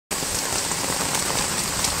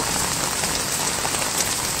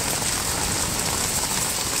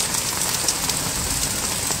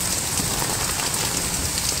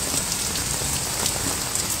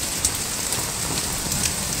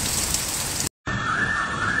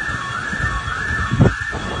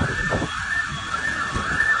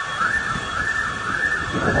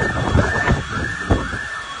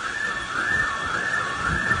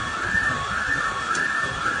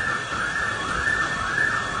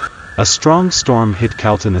A strong storm hit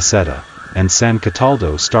Caltanissetta and San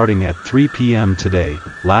Cataldo starting at 3 p.m. today,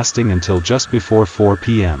 lasting until just before 4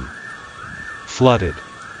 p.m. Flooded.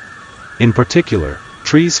 In particular,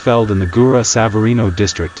 trees felled in the Gurra Savarino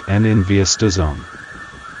district and in via Stazzone.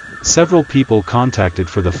 Several people contacted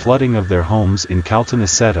for the flooding of their homes in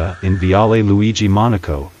Caltanissetta in viale Luigi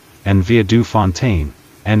Monaco, and via Due Fontane,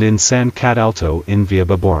 and in San Catalto in via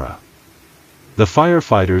Babbaurra. The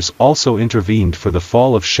firefighters also intervened for the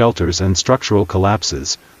fall of shelters and structural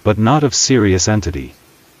collapses, but not of serious entity.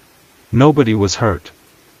 Nobody was hurt.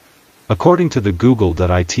 According to the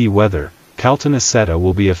Google.it weather, Caltanissetta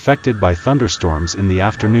will be affected by thunderstorms in the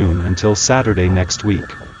afternoon until Saturday next week.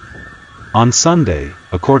 On Sunday,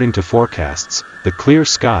 according to forecasts, the clear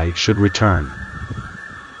sky should return.